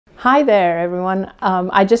Hi there, everyone.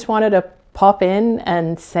 I just wanted to pop in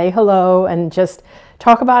and say hello and just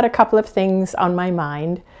talk about a couple of things on my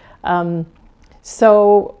mind.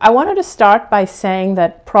 So I wanted to start by saying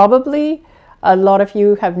that probably a lot of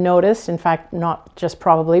you have noticed, in fact, not just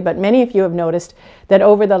probably, but many of you have noticed that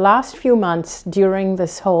over the last few months during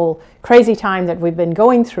this whole crazy time that we've been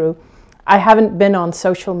going through, I haven't been on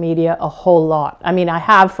social media a whole lot. I mean, I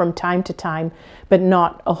have from time to time, but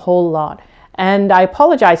not a whole lot. And I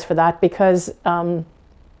apologize for that because I've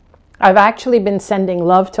actually been sending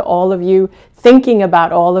love to all of you, thinking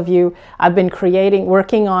about all of you. I've been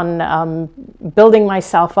working on building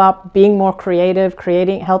myself up, being more creative,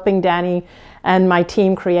 helping Danny and my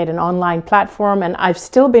team create an online platform. And I've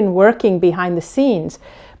still been working behind the scenes.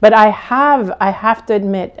 But I have to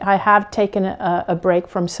admit, I have taken a break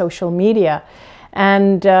from social media.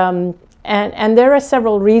 And there are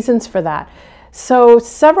several reasons for that. So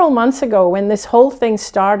several months ago, when this whole thing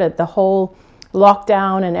started, the whole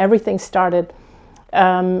lockdown and everything started,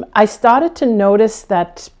 I started to notice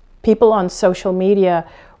that people on social media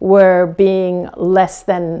were being less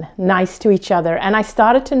than nice to each other. And I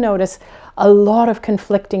started to notice a lot of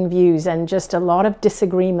conflicting views and just a lot of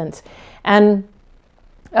disagreements. And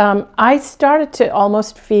I started to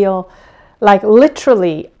almost feel like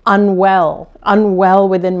literally unwell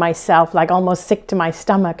within myself, like almost sick to my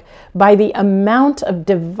stomach by the amount of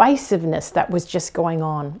divisiveness that was just going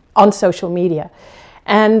on social media.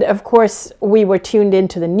 And of course, we were tuned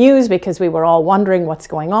into the news because we were all wondering what's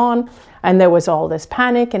going on, and there was all this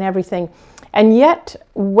panic and everything. And yet,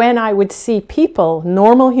 when I would see people,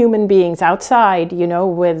 normal human beings outside, you know,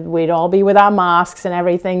 we'd all be with our masks and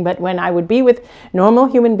everything, but when I would be with normal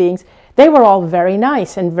human beings, they were all very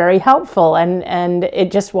nice and very helpful, and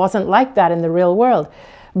it just wasn't like that in the real world.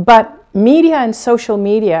 But media and social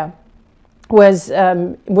media was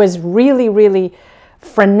really, really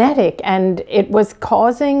frenetic, and it was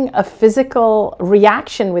causing a physical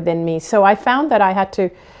reaction within me. So I found that I had to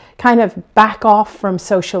kind of back off from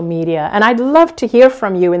social media. And I'd love to hear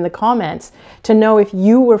from you in the comments to know if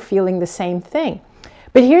you were feeling the same thing.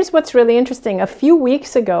 But here's what's really interesting. A few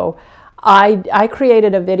weeks ago, I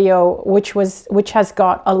created a video which has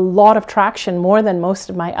got a lot of traction, more than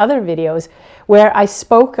most of my other videos, where I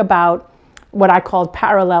spoke about what I called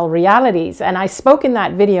parallel realities. And I spoke in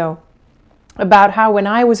that video about how when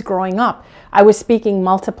I was growing up, I was speaking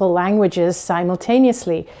multiple languages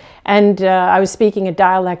simultaneously. And I was speaking a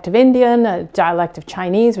dialect of Indian, a dialect of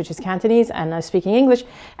Chinese, which is Cantonese, and I was speaking English.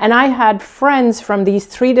 And I had friends from these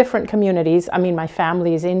three different communities. I mean, my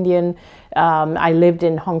family is Indian. I lived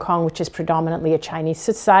in Hong Kong, which is predominantly a Chinese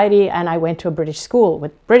society, and I went to a British school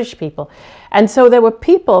with British people. And so there were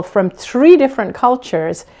people from three different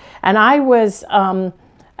cultures, and I was kind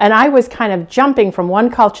of jumping from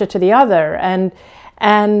one culture to the other.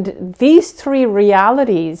 And these three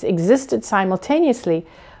realities existed simultaneously,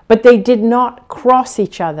 but they did not cross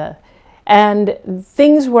each other. And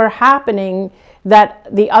things were happening that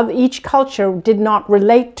each culture did not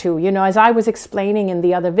relate to. You know, as I was explaining in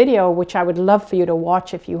the other video, which I would love for you to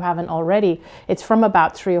watch if you haven't already, it's from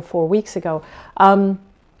about 3 or 4 weeks ago,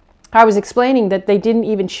 I was explaining that they didn't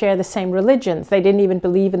even share the same religions. They didn't even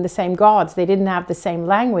believe in the same gods. They didn't have the same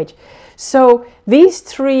language. So these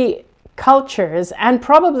three cultures, and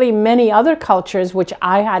probably many other cultures which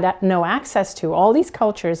I had no access to, all these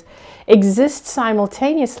cultures exist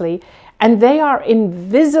simultaneously, and they are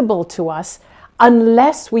invisible to us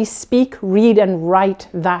unless we speak, read, and write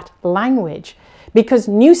that language. Because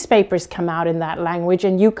newspapers come out in that language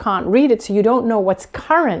and you can't read it, so you don't know what's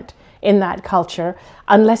current in that culture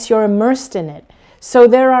unless you're immersed in it. So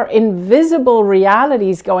there are invisible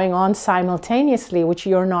realities going on simultaneously which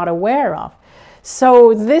you're not aware of.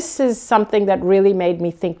 So this is something that really made me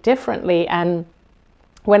think differently. And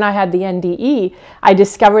when I had the NDE, I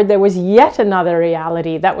discovered there was yet another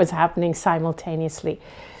reality that was happening simultaneously.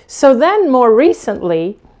 So then more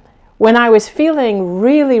recently, when I was feeling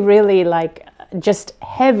really, really like just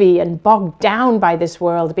heavy and bogged down by this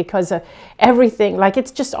world because of everything, like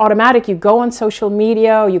it's just automatic. You go on social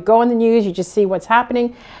media, or you go on the news, you just see what's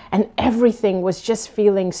happening, and everything was just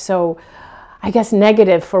feeling so, I guess,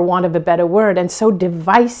 negative, for want of a better word, and so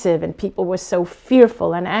divisive, and people were so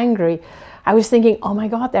fearful and angry. I was thinking, oh my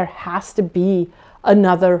God, there has to be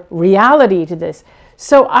another reality to this.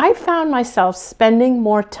 So I found myself spending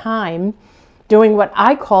more time doing what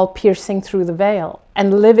I call piercing through the veil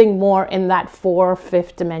and living more in that 4th,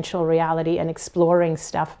 5th dimensional reality and exploring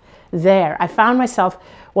stuff there. I found myself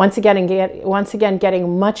once again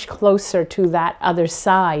getting much closer to that other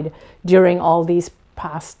side during all these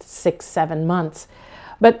past 6, 7 months.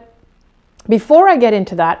 But Before I get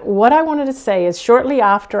into that, what I wanted to say is shortly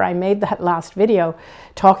after I made that last video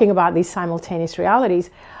talking about these simultaneous realities,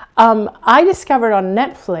 I discovered on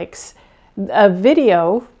Netflix a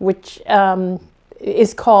video which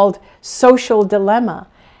is called Social Dilemma.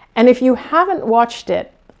 And if you haven't watched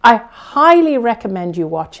it, I highly recommend you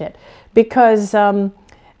watch it because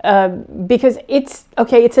it's,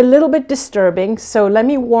 okay, it's a little bit disturbing. So let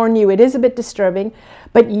me warn you, it is a bit disturbing,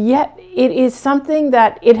 but yet it is something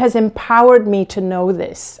that it has empowered me to know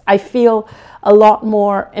this. I feel a lot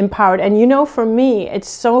more empowered. And you know, for me, it's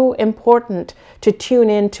so important to tune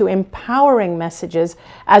in to empowering messages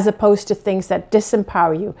as opposed to things that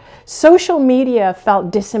disempower you. Social media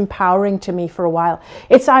felt disempowering to me for a while.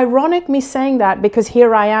 It's ironic me saying that because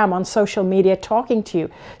here I am on social media talking to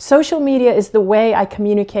you. Social media is the way I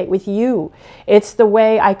communicate with you. It's the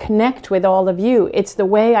way I connect with all of you. It's the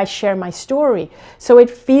way I share my story. So it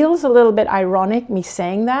feels a little bit ironic me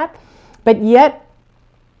saying that, but yet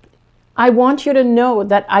I want you to know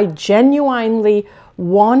that I genuinely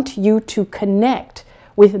want you to connect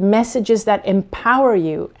with messages that empower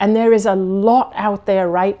you. And there is a lot out there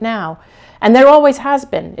right now. And there always has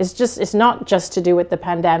been. It's not just to do with the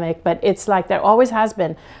pandemic, but it's like there always has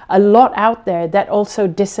been a lot out there that also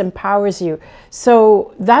disempowers you.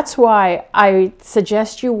 So that's why I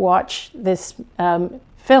suggest you watch this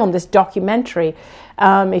film, this documentary.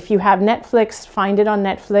 If you have Netflix, find it on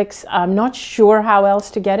Netflix. I'm not sure how else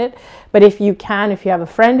to get it, but if you can, if you have a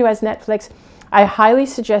friend who has Netflix, I highly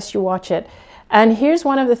suggest you watch it. And here's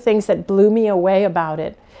one of the things that blew me away about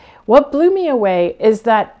it. What blew me away is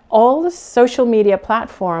that all the social media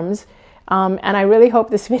platforms, and I really hope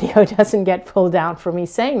this video doesn't get pulled down for me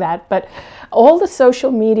saying that, but all the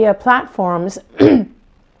social media platforms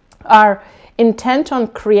are intent on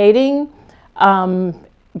creating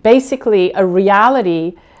basically a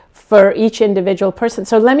reality for each individual person.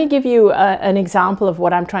 So let me give you an example of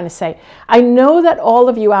what I'm trying to say. I know that all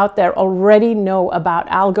of you out there already know about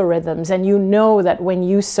algorithms, and you know that when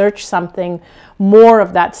you search something, more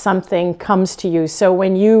of that something comes to you. So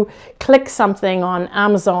when you click something on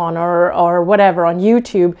Amazon or whatever, on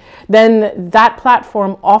YouTube, then that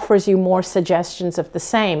platform offers you more suggestions of the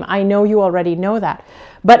same. I know you already know that,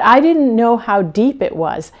 but I didn't know how deep it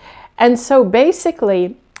was. And so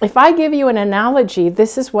basically, if I give you an analogy,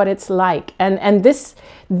 this is what it's like. And this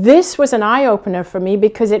was an eye-opener for me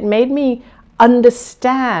because it made me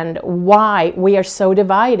understand why we are so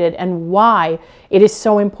divided and why it is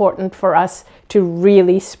so important for us to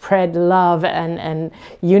really spread love and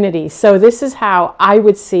unity. So this is how I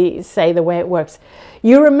would say the way it works.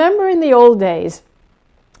 You remember in the old days,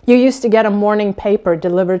 you used to get a morning paper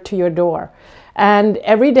delivered to your door. And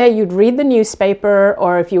every day you'd read the newspaper,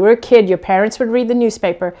 or if you were a kid, your parents would read the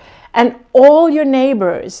newspaper, and all your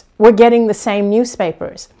neighbors were getting the same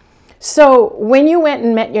newspapers. So when you went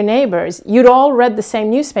and met your neighbors, you'd all read the same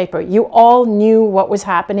newspaper. You all knew what was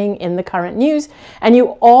happening in the current news, and you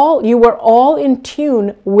were all in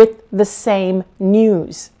tune with the same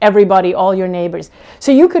news. Everybody, all your neighbors.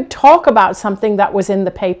 So you could talk about something that was in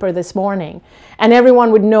the paper this morning, and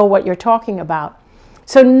everyone would know what you're talking about.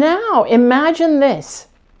 So now imagine this.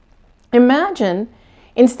 Imagine,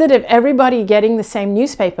 instead of everybody getting the same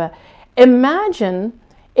newspaper, imagine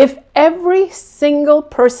if every single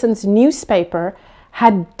person's newspaper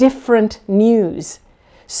had different news.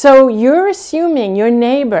 So you're assuming your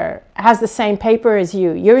neighbor has the same paper as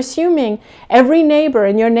you. You're assuming every neighbor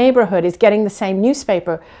in your neighborhood is getting the same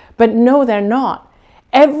newspaper, but no, they're not.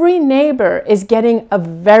 Every neighbor is getting a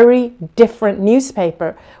very different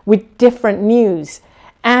newspaper with different news.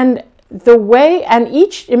 And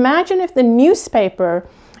imagine if the newspaper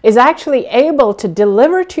is actually able to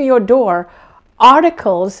deliver to your door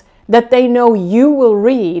articles that they know you will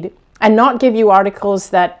read and not give you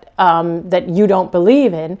articles that you don't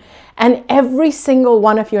believe in. And every single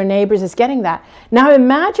one of your neighbors is getting that. Now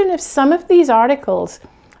imagine if some of these articles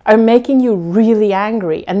are making you really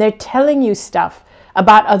angry and they're telling you stuff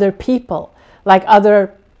about other people, like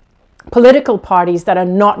other political parties that are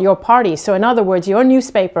not your party. So in other words, your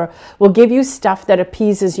newspaper will give you stuff that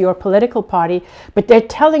appeases your political party, but they're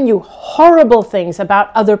telling you horrible things about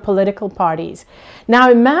other political parties. Now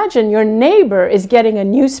imagine your neighbor is getting a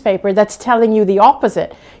newspaper that's telling you the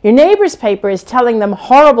opposite. Your neighbor's paper is telling them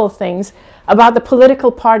horrible things about the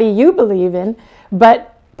political party you believe in,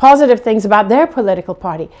 but positive things about their political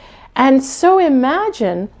party. And so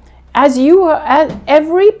imagine as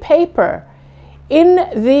every paper in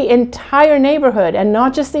the entire neighborhood, and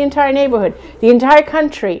not just the entire neighborhood, the entire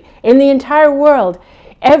country, in the entire world,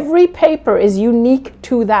 every paper is unique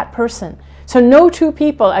to that person. So no two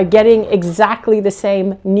people are getting exactly the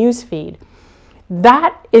same news feed.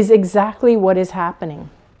 That is exactly what is happening.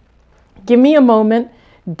 Give me a moment.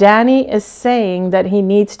 Danny is saying that he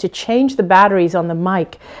needs to change the batteries on the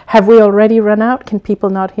mic. Have we already run out? Can people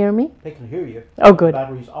not hear me? They can hear you. Oh, good. The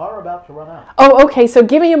batteries are about to run out. Oh, okay. So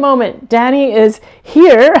give me a moment. Danny is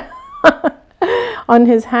here on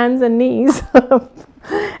his hands and knees.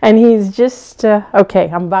 And he's just, okay,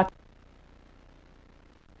 I'm about.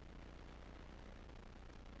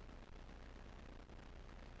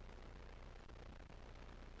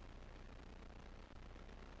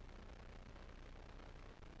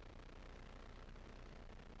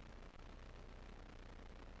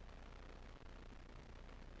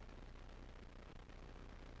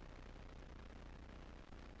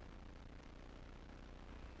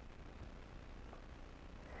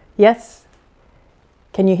 Yes?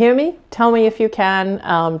 Can you hear me? Tell me if you can.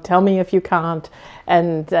 Tell me if you can't.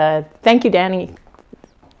 And thank you, Danny.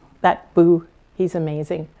 That boo, he's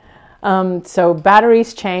amazing. So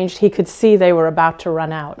batteries changed. He could see they were about to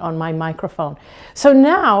run out on my microphone. So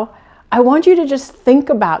now I want you to just think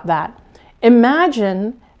about that.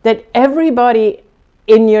 Imagine that everybody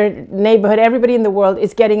in your neighborhood, everybody in the world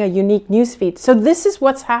is getting a unique newsfeed. So this is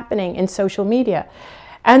what's happening in social media.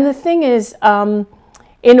 And the thing is,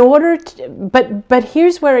 in order to, but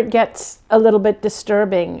here's where it gets a little bit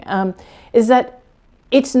disturbing, is that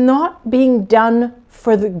it's not being done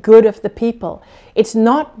for the good of the people. It's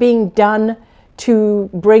not being done to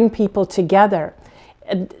bring people together.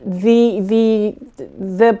 The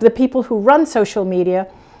people who run social media,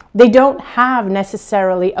 they don't have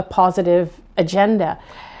necessarily a positive agenda.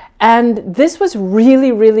 And this was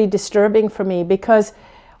really, really disturbing for me, because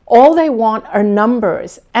all they want are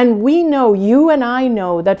numbers. And we know, you and I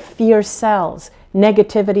know, that fear sells,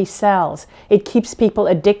 negativity sells. It keeps people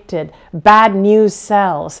addicted. Bad news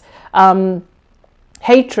sells.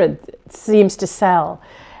 Hatred seems to sell.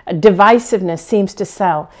 Divisiveness seems to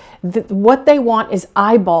sell. What they want is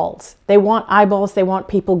eyeballs. They want eyeballs. They want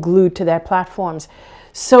people glued to their platforms.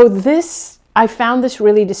 So this, I found this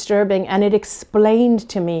really disturbing, and it explained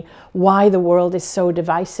to me why the world is so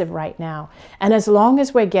divisive right now. And as long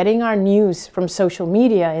as we're getting our news from social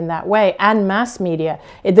media in that way, and mass media,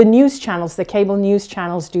 the news channels, the cable news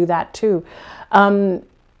channels do that too,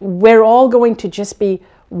 we're all going to just be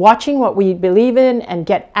watching what we believe in and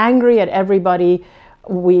get angry at everybody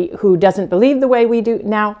who doesn't believe the way we do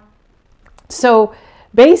now. So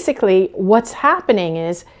basically what's happening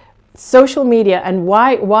is social media, and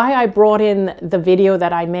why I brought in the video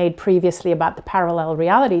that I made previously about the parallel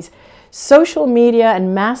realities. Social media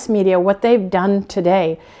and mass media, what they've done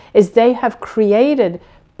today is they have created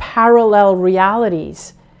parallel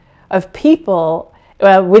realities of people,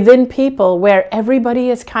 within people, where everybody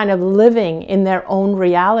is kind of living in their own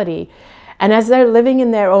reality. And as they're living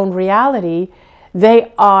in their own reality,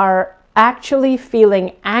 they are actually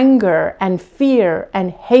feeling anger and fear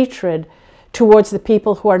and hatred towards the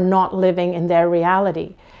people who are not living in their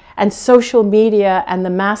reality. And social media and the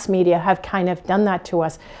mass media have kind of done that to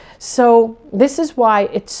us. So this is why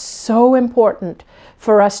it's so important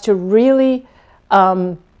for us to really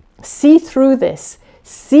see through this,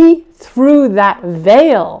 see through that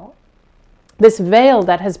veil, this veil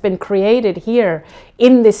that has been created here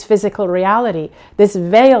in this physical reality, this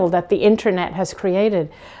veil that the internet has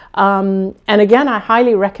created. And again, I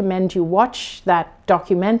highly recommend you watch that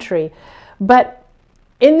documentary. But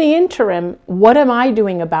in the interim, what am I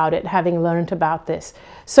doing about it, having learned about this?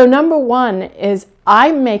 So number one is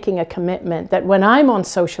I'm making a commitment that when I'm on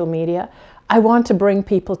social media, I want to bring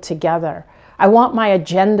people together. I want my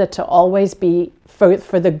agenda to always be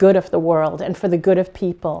for the good of the world and for the good of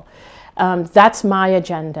people. That's my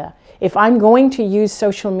agenda. If I'm going to use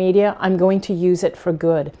social media, I'm going to use it for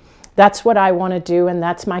good. That's what I want to do, and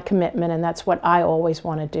that's my commitment, and that's what I always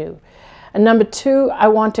want to do. And number two, I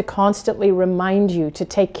want to constantly remind you to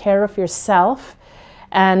take care of yourself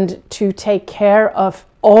and to take care of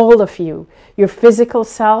all of you, your physical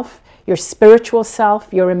self, your spiritual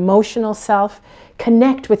self, your emotional self.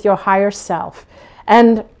 Connect with your higher self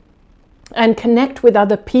and connect with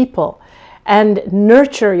other people and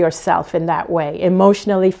nurture yourself in that way,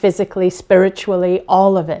 emotionally, physically, spiritually,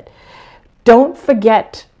 all of it. Don't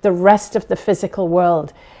forget the rest of the physical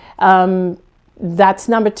world. That's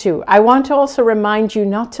number two. I want to also remind you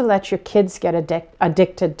not to let your kids get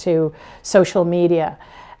addicted to social media.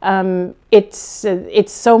 It's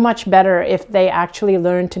so much better if they actually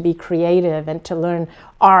learn to be creative and to learn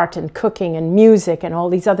art and cooking and music and all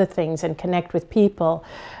these other things and connect with people.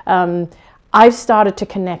 I've started to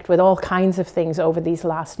connect with all kinds of things over these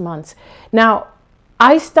last months. Now,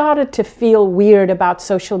 I started to feel weird about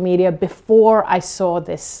social media before I saw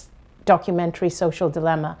this documentary Social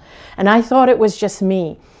Dilemma. And I thought it was just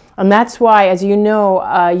me. And that's why, as you know,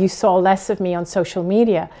 you saw less of me on social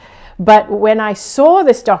media. But when I saw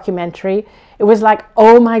this documentary, it was like,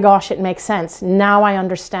 oh my gosh, it makes sense. Now I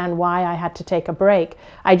understand why I had to take a break.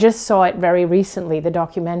 I just saw it very recently, the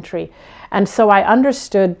documentary. And so I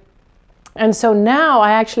understood. And so now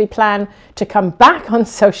I actually plan to come back on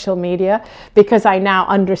social media because I now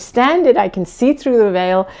understand it. I can see through the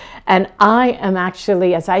veil. And I am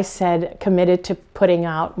actually, as I said, committed to putting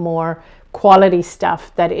out more quality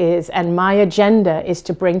stuff that is, and my agenda is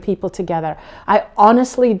to bring people together. I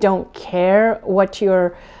honestly don't care what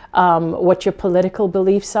your political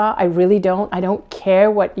beliefs are. I really don't. I don't care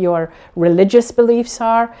what your religious beliefs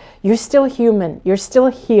are. You're still human. You're still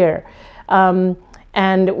here.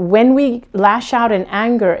 And when we lash out in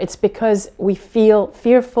anger, it's because we feel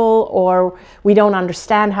fearful or we don't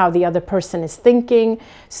understand how the other person is thinking.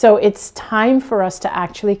 So it's time for us to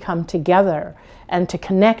actually come together and to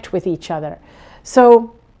connect with each other.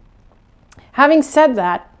 So having said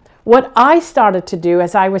that, what I started to do,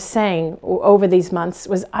 as I was saying over these months,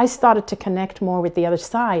 was I started to connect more with the other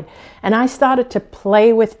side. And I started to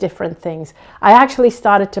play with different things. I actually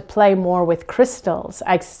started to play more with crystals.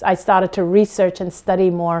 I started to research and study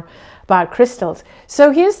more about crystals.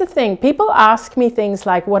 So here's the thing. People ask me things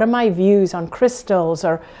like, what are my views on crystals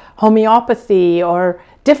or homeopathy or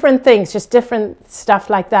different things, just different stuff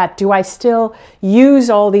like that. Do I still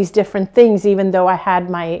use all these different things even though I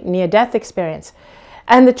had my near-death experience?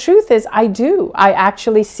 And the truth is, I do. I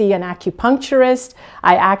actually see an acupuncturist.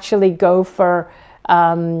 I actually go for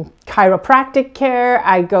chiropractic care.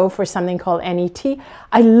 I go for something called NET.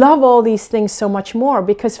 I love all these things so much more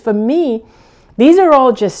because for me, these are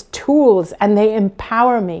all just tools and they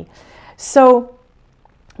empower me. So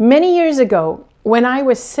many years ago, when I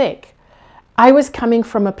was sick, I was coming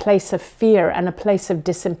from a place of fear and a place of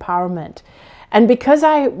disempowerment. And because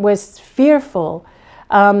I was fearful,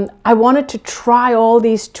 I wanted to try all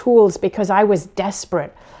these tools because I was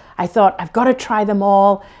desperate. I thought, I've got to try them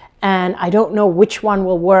all, and I don't know which one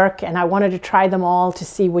will work, and I wanted to try them all to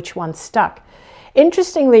see which one stuck.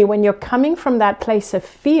 Interestingly, when you're coming from that place of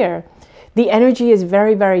fear, the energy is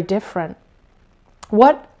very, very different.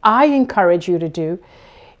 What I encourage you to do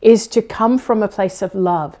is to come from a place of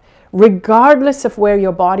love, regardless of where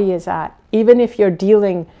your body is at, even if you're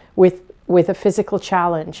dealing with a physical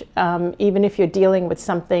challenge, even if you're dealing with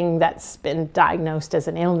something that's been diagnosed as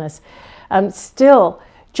an illness, still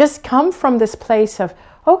just come from this place of,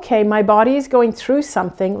 okay, my body is going through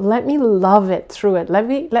something, let me love it through it, let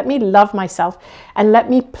me love myself and let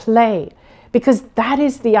me play. Because that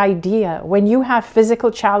is the idea. When you have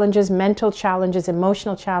physical challenges, mental challenges,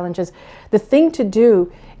 emotional challenges, the thing to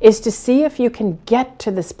do is to see if you can get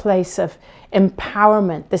to this place of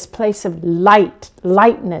empowerment, this place of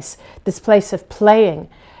lightness, this place of playing.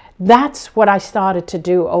 That's what I started to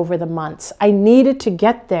do over the months. I needed to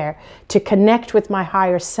get there to connect with my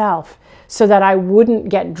higher self so that I wouldn't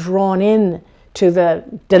get drawn in to the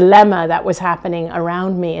dilemma that was happening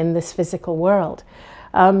around me in this physical world.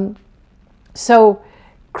 So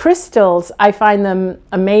crystals, I find them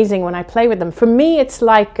amazing when I play with them. For me, it's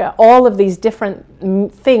like all of these different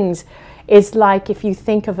things is like if you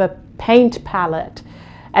think of a paint palette,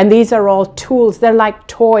 and these are all tools. They're like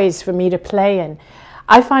toys for me to play in.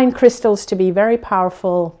 I find crystals to be very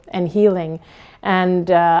powerful and healing, and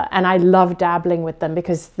I love dabbling with them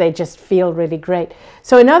because they just feel really great.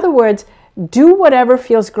 So in other words, do whatever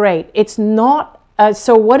feels great. It's not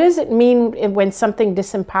so what does it mean when something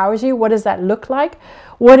disempowers you? What does that look like?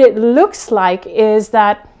 What it looks like is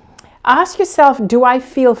that ask yourself, do I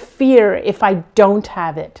feel fear if I don't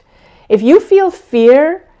have it? If you feel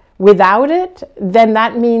fear without it, then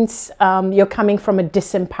that means you're coming from a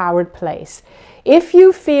disempowered place. If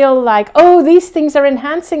you feel like, oh, these things are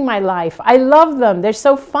enhancing my life, I love them, they're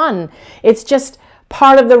so fun, it's just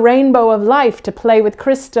part of the rainbow of life to play with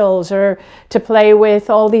crystals or to play with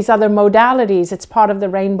all these other modalities, it's part of the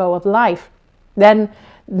rainbow of life, then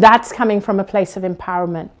that's coming from a place of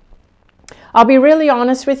empowerment. I'll be really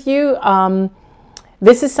honest with you,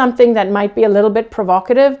 this is something that might be a little bit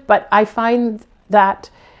provocative, but I find that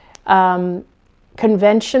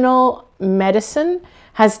conventional medicine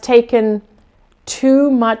has taken too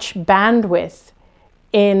much bandwidth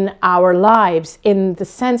in our lives, in the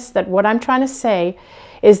sense that what I'm trying to say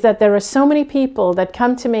is that there are so many people that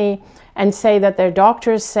come to me and say that their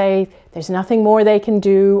doctors say there's nothing more they can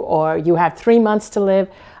do, or you have 3 months to live.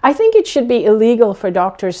 I think it should be illegal for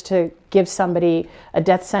doctors to give somebody a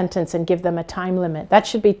death sentence and give them a time limit. That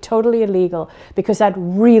should be totally illegal because that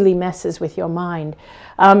really messes with your mind.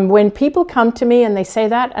 When people come to me and they say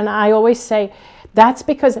that, and I always say, That's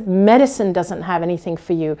because medicine doesn't have anything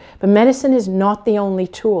for you. But medicine is not the only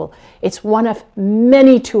tool. It's one of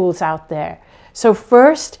many tools out there. So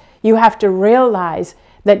first, you have to realize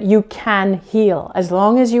that you can heal. As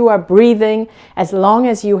long as you are breathing, as long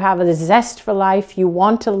as you have a zest for life, you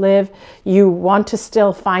want to live, you want to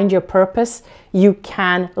still find your purpose, you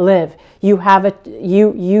can live.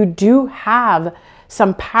 You do have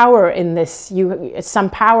some power in this, some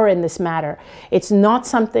power in this matter. It's not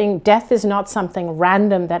something, death is not something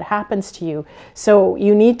random that happens to you. So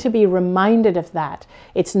you need to be reminded of that.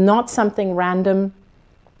 It's not something random.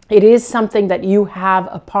 It is something that you have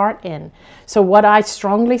a part in. So what I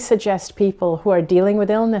strongly suggest people who are dealing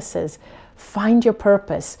with illnesses, find your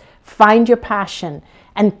purpose, find your passion,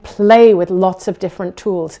 and play with lots of different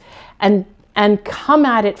tools. And come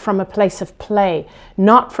at it from a place of play,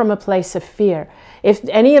 not from a place of fear. If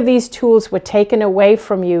any of these tools were taken away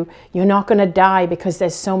from you, you're not going to die because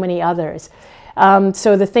there's so many others.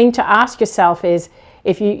 So the thing to ask yourself is,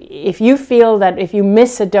 if you feel that if you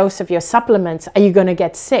miss a dose of your supplements, are you going to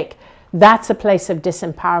get sick? That's a place of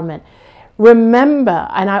disempowerment. Remember,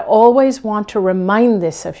 and I always want to remind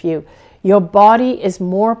this of you, your body is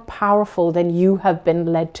more powerful than you have been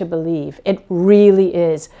led to believe. It really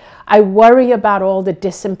is. I worry about all the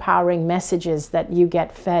disempowering messages that you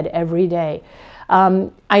get fed every day.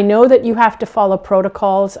 I know that you have to follow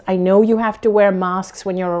protocols. I know you have to wear masks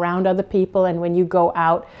when you're around other people and when you go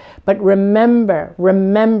out. But remember,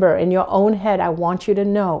 in your own head, I want you to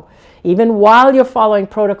know, even while you're following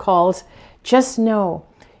protocols, just know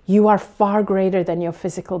you are far greater than your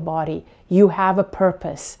physical body. You have a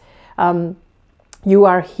purpose. You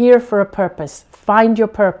are here for a purpose. Find your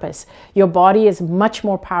purpose. Your body is much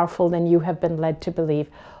more powerful than you have been led to believe.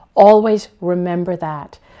 Always remember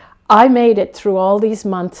that. I made it through all these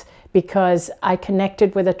months because I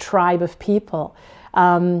connected with a tribe of people.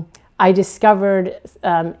 I discovered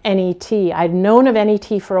NET. I'd known of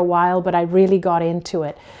NET for a while, but I really got into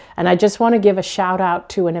it. And I just want to give a shout out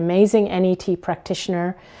to an amazing NET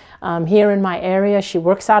practitioner here in my area. She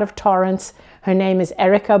works out of Torrance. Her name is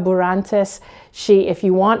Erica Burantes. If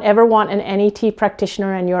you ever want an NET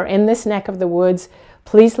practitioner and you're in this neck of the woods,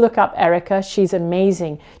 please look up Erica. She's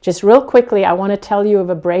amazing. Just real quickly, I want to tell you of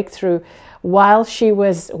a breakthrough. While she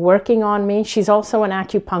was working on me, she's also an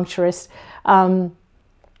acupuncturist.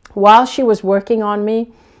 While she was working on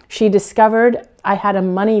me, she discovered I had a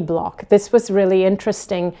money block. This was really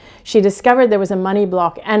interesting. She discovered there was a money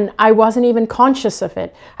block and I wasn't even conscious of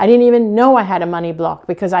it. I didn't even know I had a money block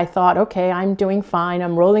because I thought, okay, I'm doing fine.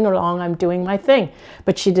 I'm rolling along. I'm doing my thing.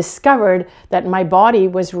 But she discovered that my body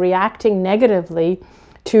was reacting negatively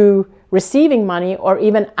to receiving money or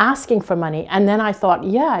even asking for money. And then I thought,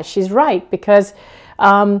 yeah, she's right. Because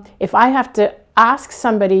if I have to ask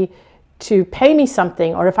somebody to pay me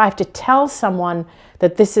something, or if I have to tell someone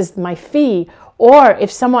that this is my fee, or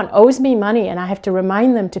if someone owes me money and I have to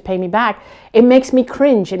remind them to pay me back, it makes me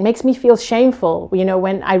cringe. It makes me feel shameful,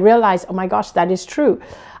 when I realize, oh my gosh, that is true.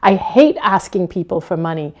 I hate asking people for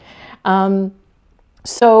money.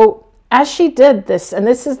 So as she did this, and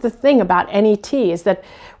this is the thing about NET, is that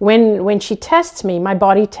when she tests me, my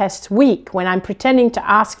body tests weak. When I'm pretending to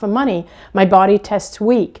ask for money, my body tests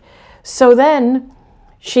weak. So then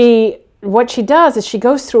what she does is she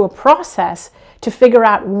goes through a process to figure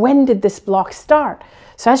out, when did this block start?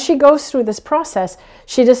 So as she goes through this process,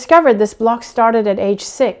 she discovered this block started at age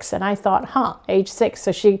 6. And I thought, age 6.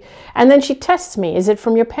 And then she tests me. Is it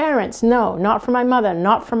from your parents? No, not from my mother,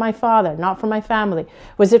 not from my father, not from my family.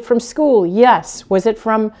 Was it from school? Yes. Was it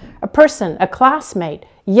from a person, a classmate?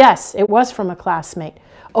 Yes, it was from a classmate.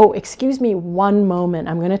 Oh, excuse me one moment.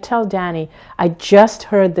 I'm going to tell Danny, I just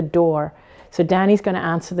heard the door. So Danny's going to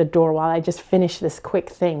answer the door while I just finish this quick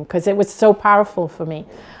thing, because it was so powerful for me.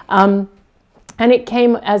 And it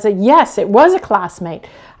came as a yes, it was a classmate.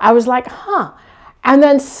 I was like, And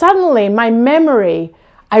then suddenly my memory,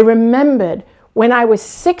 I remembered when I was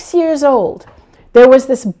 6 years old, there was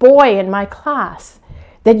this boy in my class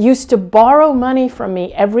that used to borrow money from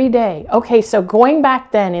me every day. Okay, so going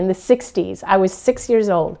back then in the 60s, I was 6 years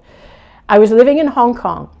old. I was living in Hong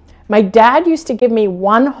Kong. My dad used to give me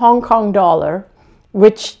 1 Hong Kong dollar,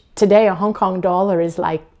 which today a Hong Kong dollar is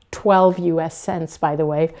like 12 US cents, by the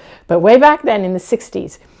way. But way back then in the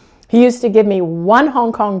 60s, he used to give me 1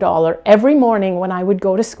 Hong Kong dollar every morning when I would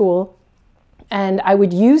go to school. And I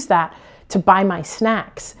would use that to buy my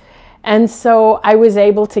snacks. And so I was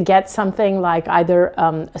able to get something like either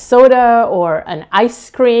a soda or an ice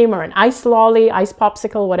cream or an ice lolly, ice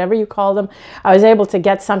popsicle, whatever you call them. I was able to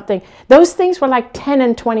get something. Those things were like 10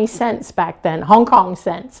 and 20 cents back then, Hong Kong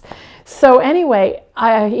cents. So anyway,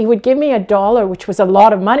 he would give me $1, which was a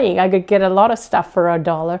lot of money. I could get a lot of stuff for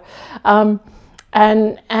 $1.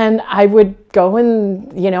 And I would go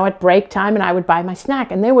and, at break time, and I would buy my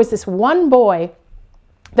snack. And there was this one boy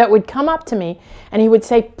that would come up to me, and he would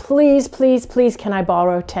say, please, please, please, can I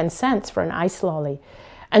borrow 10 cents for an ice lolly?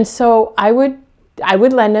 And so I would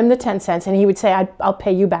lend him the 10 cents, and he would say, I'll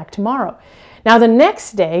pay you back tomorrow. Now the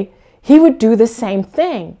next day, he would do the same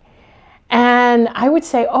thing. And I would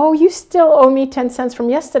say, oh, you still owe me 10 cents from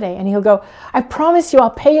yesterday. And he'll go, I promise you I'll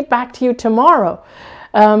pay it back to you tomorrow.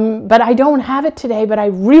 But I don't have it today, but I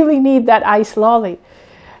really need that ice lolly.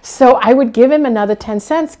 So I would give him another 10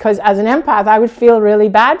 cents because as an empath, I would feel really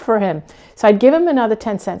bad for him. So I'd give him another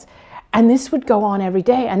 10 cents. And this would go on every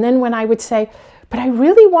day. And then when I would say, but I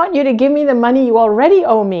really want you to give me the money you already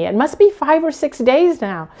owe me. It must be 5 or 6 days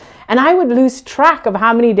now. And I would lose track of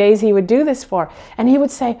how many days he would do this for. And he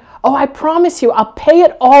would say, oh, I promise you, I'll pay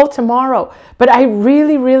it all tomorrow. But I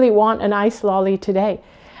really, really want an ice lolly today.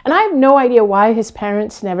 And I have no idea why his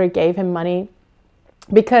parents never gave him money.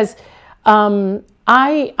 Because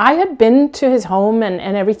I had been to his home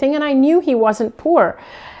and everything, and I knew he wasn't poor.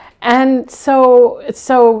 And so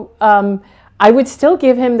I would still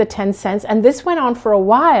give him the 10 cents, and this went on for a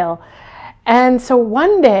while. And so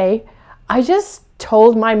one day, I just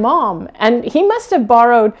told my mom, and he must have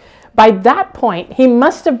borrowed, by that point, he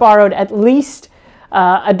must have borrowed at least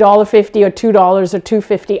 $1.50 or $2 or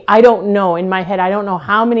 $2.50. I don't know in my head. I don't know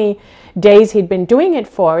how many days he'd been doing it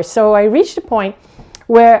for. So I reached a point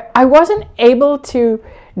where I wasn't able to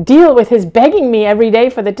deal with his begging me every day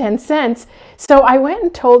for the 10 cents. So I went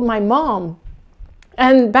and told my mom.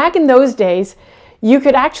 And back in those days, you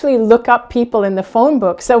could actually look up people in the phone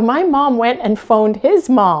book. So my mom went and phoned his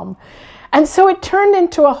mom. And so it turned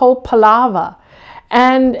into a whole palaver.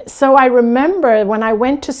 And so I remember when I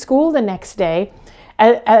went to school the next day,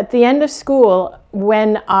 at the end of school,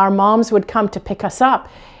 when our moms would come to pick us up,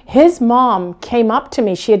 his mom came up to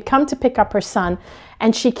me. She had come to pick up her son,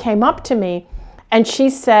 and she came up to me and she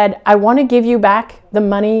said, I want to give you back the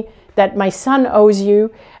money that my son owes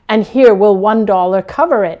you, and here, will $1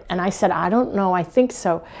 cover it? And I said, I don't know, I think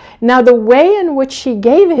so. Now, the way in which she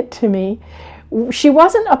gave it to me, she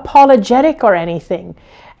wasn't apologetic or anything.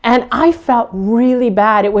 And I felt really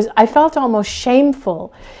bad. I felt almost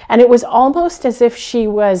shameful. And it was almost as if she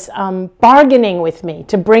was bargaining with me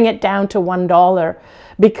to bring it down to $1,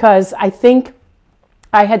 because I think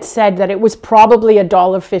I had said that it was probably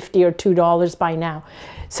 $1.50 or $2 by now.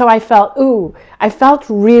 So I felt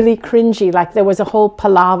really cringy, like there was a whole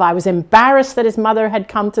palaver. I was embarrassed that his mother had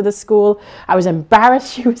come to the school. I was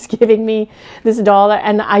embarrassed she was giving me this $1,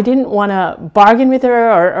 and I didn't want to bargain with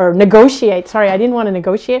her or negotiate. Sorry, I didn't want to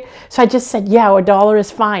negotiate. So I just said, yeah, $1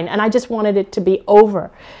 is fine. And I just wanted it to be over.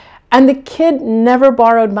 And the kid never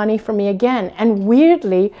borrowed money from me again. And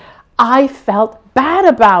weirdly, I felt bad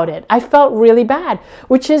about it. I felt really bad,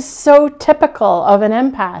 which is so typical of an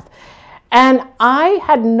empath. And I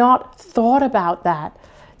had not thought about that.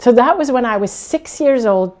 So that was when I was 6 years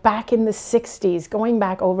old, back in the 60s, going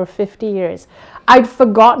back over 50 years. I'd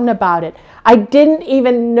forgotten about it. I didn't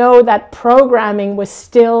even know that programming was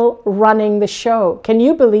still running the show. Can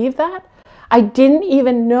you believe that? I didn't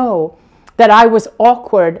even know that I was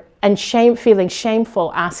awkward and feeling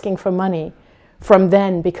shameful asking for money from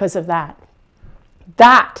then because of that.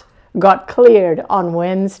 That got cleared on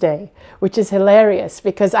Wednesday, which is hilarious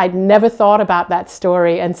because I'd never thought about that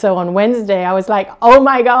story. And so on Wednesday, I was like, oh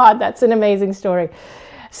my God, that's an amazing story.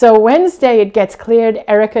 So Wednesday, it gets cleared.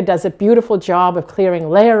 Erica does a beautiful job of clearing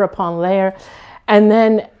layer upon layer. And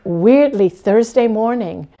then weirdly, Thursday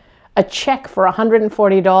morning, a check for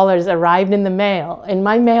 $140 arrived in the mail, in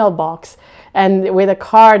my mailbox, and with a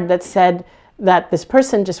card that said that this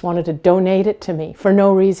person just wanted to donate it to me for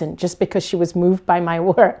no reason, just because she was moved by my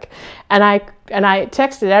work. And I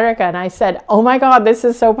texted Erica and I said, oh my God, this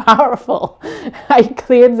is so powerful. I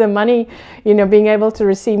cleared the money, being able to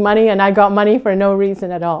receive money, and I got money for no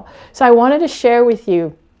reason at all. So I wanted to share with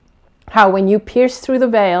you how when you pierce through the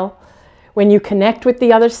veil, when you connect with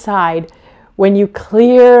the other side, when you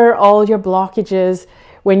clear all your blockages,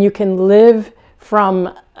 when you can live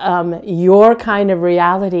from your kind of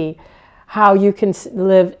reality, how you can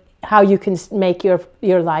live, how you can make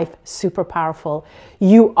your life super powerful.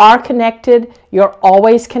 You are connected. You're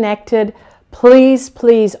always connected. Please,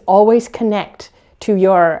 please always connect to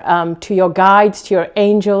your guides, to your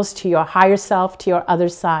angels, to your higher self, to your other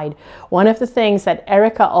side. One of the things that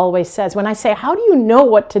Erica always says, when I say, how do you know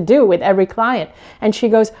what to do with every client? And she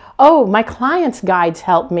goes, oh, my clients' guides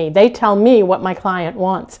help me. They tell me what my client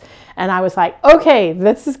wants. And I was like, okay,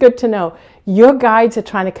 this is good to know. Your guides are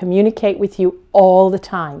trying to communicate with you all the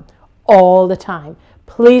time. all the time.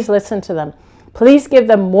 Please listen to them. Please give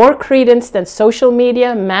them more credence than social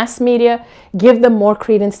media, mass media. Give them more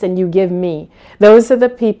credence than you give me. Those are the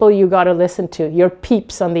people you got to listen to, your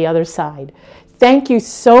peeps on the other side. Thank you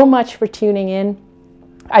so much for tuning in.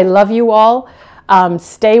 I love you all.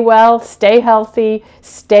 Stay well, stay healthy,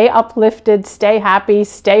 stay uplifted, stay happy,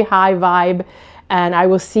 stay high vibe. And I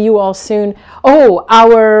will see you all soon. Oh,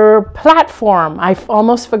 our platform, I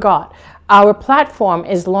almost forgot. Our platform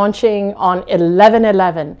is launching on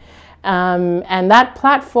 11/11. And that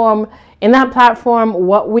platform, in that platform,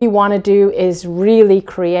 what we want to do is really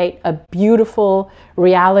create a beautiful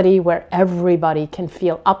reality where everybody can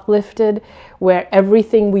feel uplifted, where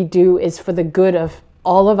everything we do is for the good of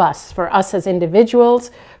all of us, for us as individuals,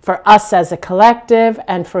 for us as a collective,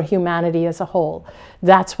 and for humanity as a whole.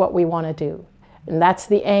 That's what we want to do. And that's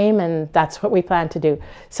the aim, and that's what we plan to do.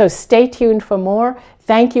 So stay tuned for more.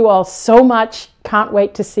 Thank you all so much. Can't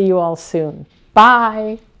wait to see you all soon.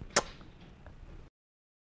 Bye.